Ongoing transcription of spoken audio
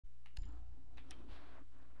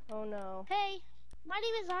Oh no. Hey, my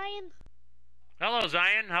name is Zion. Hello,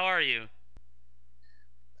 Zion. How are you?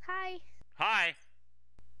 Hi. Hi.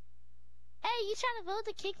 Hey, you trying to vote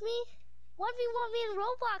to kick me? 1v1 me in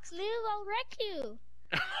Roblox, noob. I'll wreck you.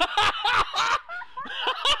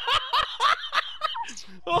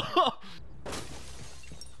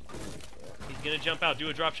 He's gonna jump out. Do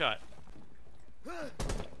a drop shot.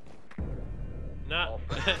 Not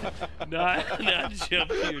jump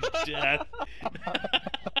to your death.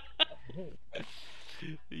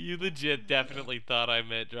 You legit definitely thought I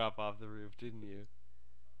meant drop off the roof, didn't you?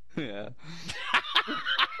 Yeah.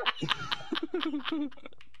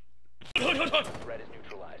 Threat is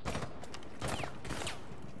neutralized.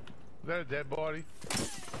 Is that a dead body? I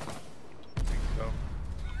think so.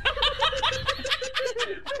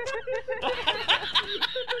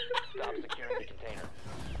 Stop securing the container.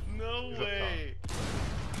 No way.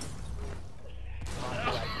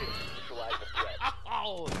 Neutralize the threat.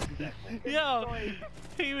 Oh, yo,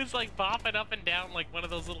 he was like bopping up and down like one of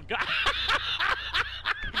those little guys.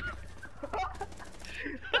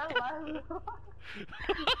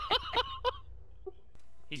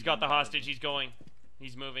 He's got the hostage. He's going.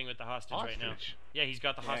 He's moving with the hostage right now. Yeah, he's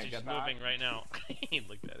got the hostage. He's moving right now. He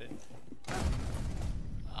looked at it.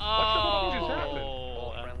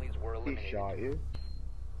 All Oh. friendlies were He eliminated. shot you.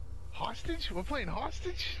 Hostage? We're playing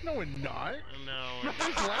hostage? No, we're not. No. Just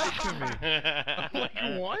lied to me. I'm like,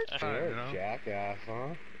 what? I You're don't a know. jackass,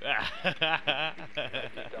 huh?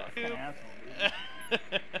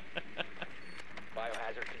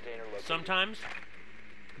 Biohazard container located. Sometimes,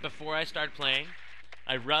 before I start playing,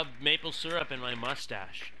 I rub maple syrup in my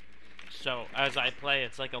mustache. So, as I play,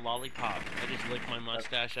 it's like a lollipop. I just lick my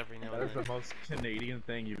mustache every now That and is the then. most Canadian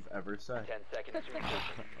thing you've ever said. 10 seconds to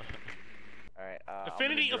insertion. Alright,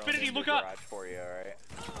 Affinity, I'm gonna Affinity, drone look into the up! garage for you, alright?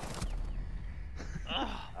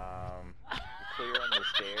 Clear on the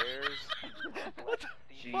stairs.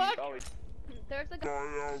 Jeez. fuck? Oh, There's a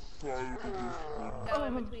guy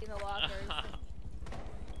in between the lockers.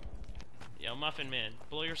 Yo, Muffin Man,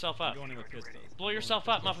 blow yourself up. Going in with pistols. Blow yourself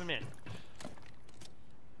up, Muffin Man.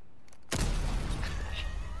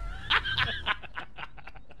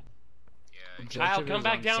 Kyle, come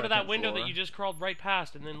back down to that window that you just crawled right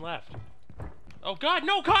past and then left. Oh God,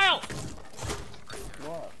 no, Kyle!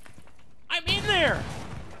 What? I'm in there.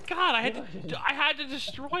 God, I had to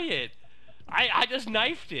destroy it. I just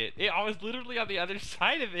knifed it. I was literally on the other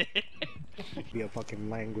side of it. Be a fucking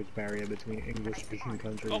language barrier between English-speaking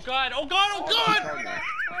countries. Oh God! Oh God! Oh God!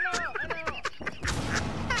 Oh no, oh no.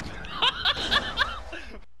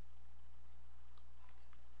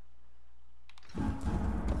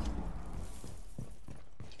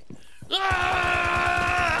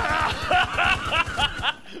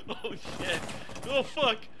 Ah! Oh shit! Oh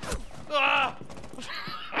fuck! Ah!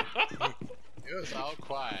 It was all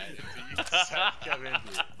quiet until you decided to come in here.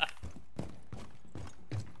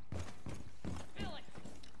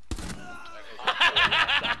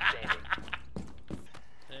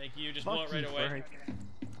 Thank you. Just blow it right away.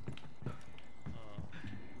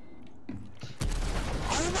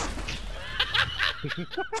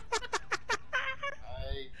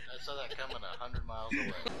 I saw that coming 100 miles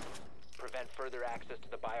away. Prevent further access to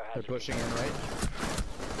the biohazard. They're pushing in, right?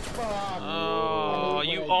 Oh,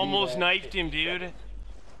 you almost knifed him, dude.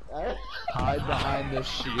 Hide behind the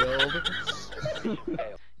shield.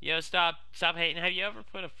 Yo, stop hating. Have you ever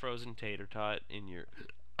put a frozen tater tot in your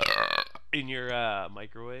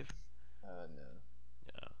microwave? No.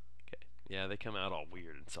 Yeah. Okay. Yeah, they come out all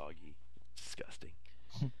weird and soggy. It's disgusting.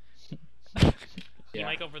 You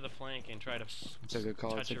might go for the flank and try to It's a good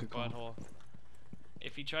call. touch It's a your good call. butthole.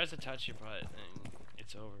 If he tries to touch your butt, then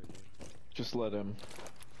it's over, dude. Just let him.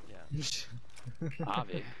 Yeah.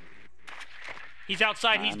 Avi. He's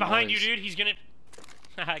outside. He's behind you, nice. dude. He's gonna.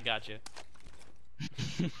 I gotcha.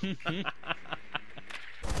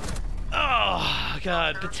 Oh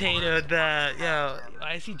God, potato that. Yo,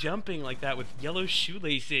 why is he jumping like that with yellow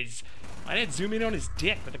shoelaces? I didn't zoom in on his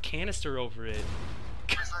dick with a canister over it.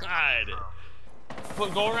 God.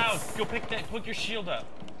 Go around. Go pick that. Put your shield up.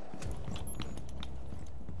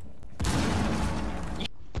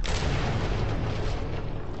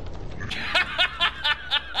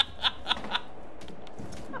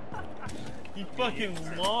 He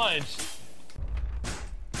fucking launched.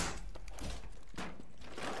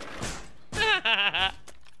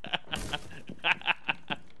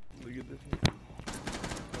 Look at this.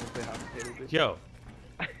 Yo.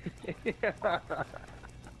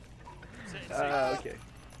 Okay.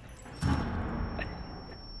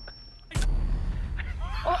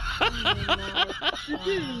 You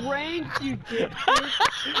just ranked, you dick.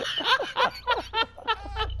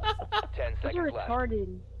 10 seconds. guys are seconds left.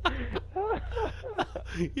 retarded.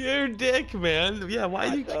 You're a dick, man. Yeah,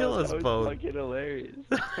 why'd you kill us both? Fucking hilarious.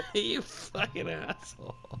 You fucking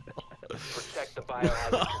asshole. Protect the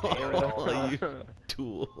biohazard container at all Oh, costs. you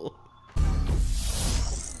tool.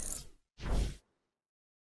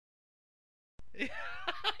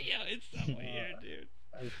 Yeah, it's so weird, dude.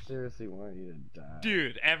 I seriously want you to die.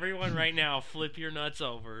 Dude, everyone right now flip your nuts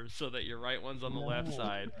over so that your right one's on the left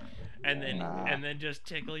side. And then just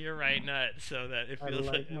tickle your right nut so that it I feels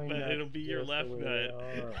like like my but nuts it'll be your just the left way nut.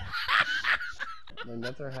 they are. My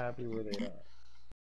nuts are happy where they are.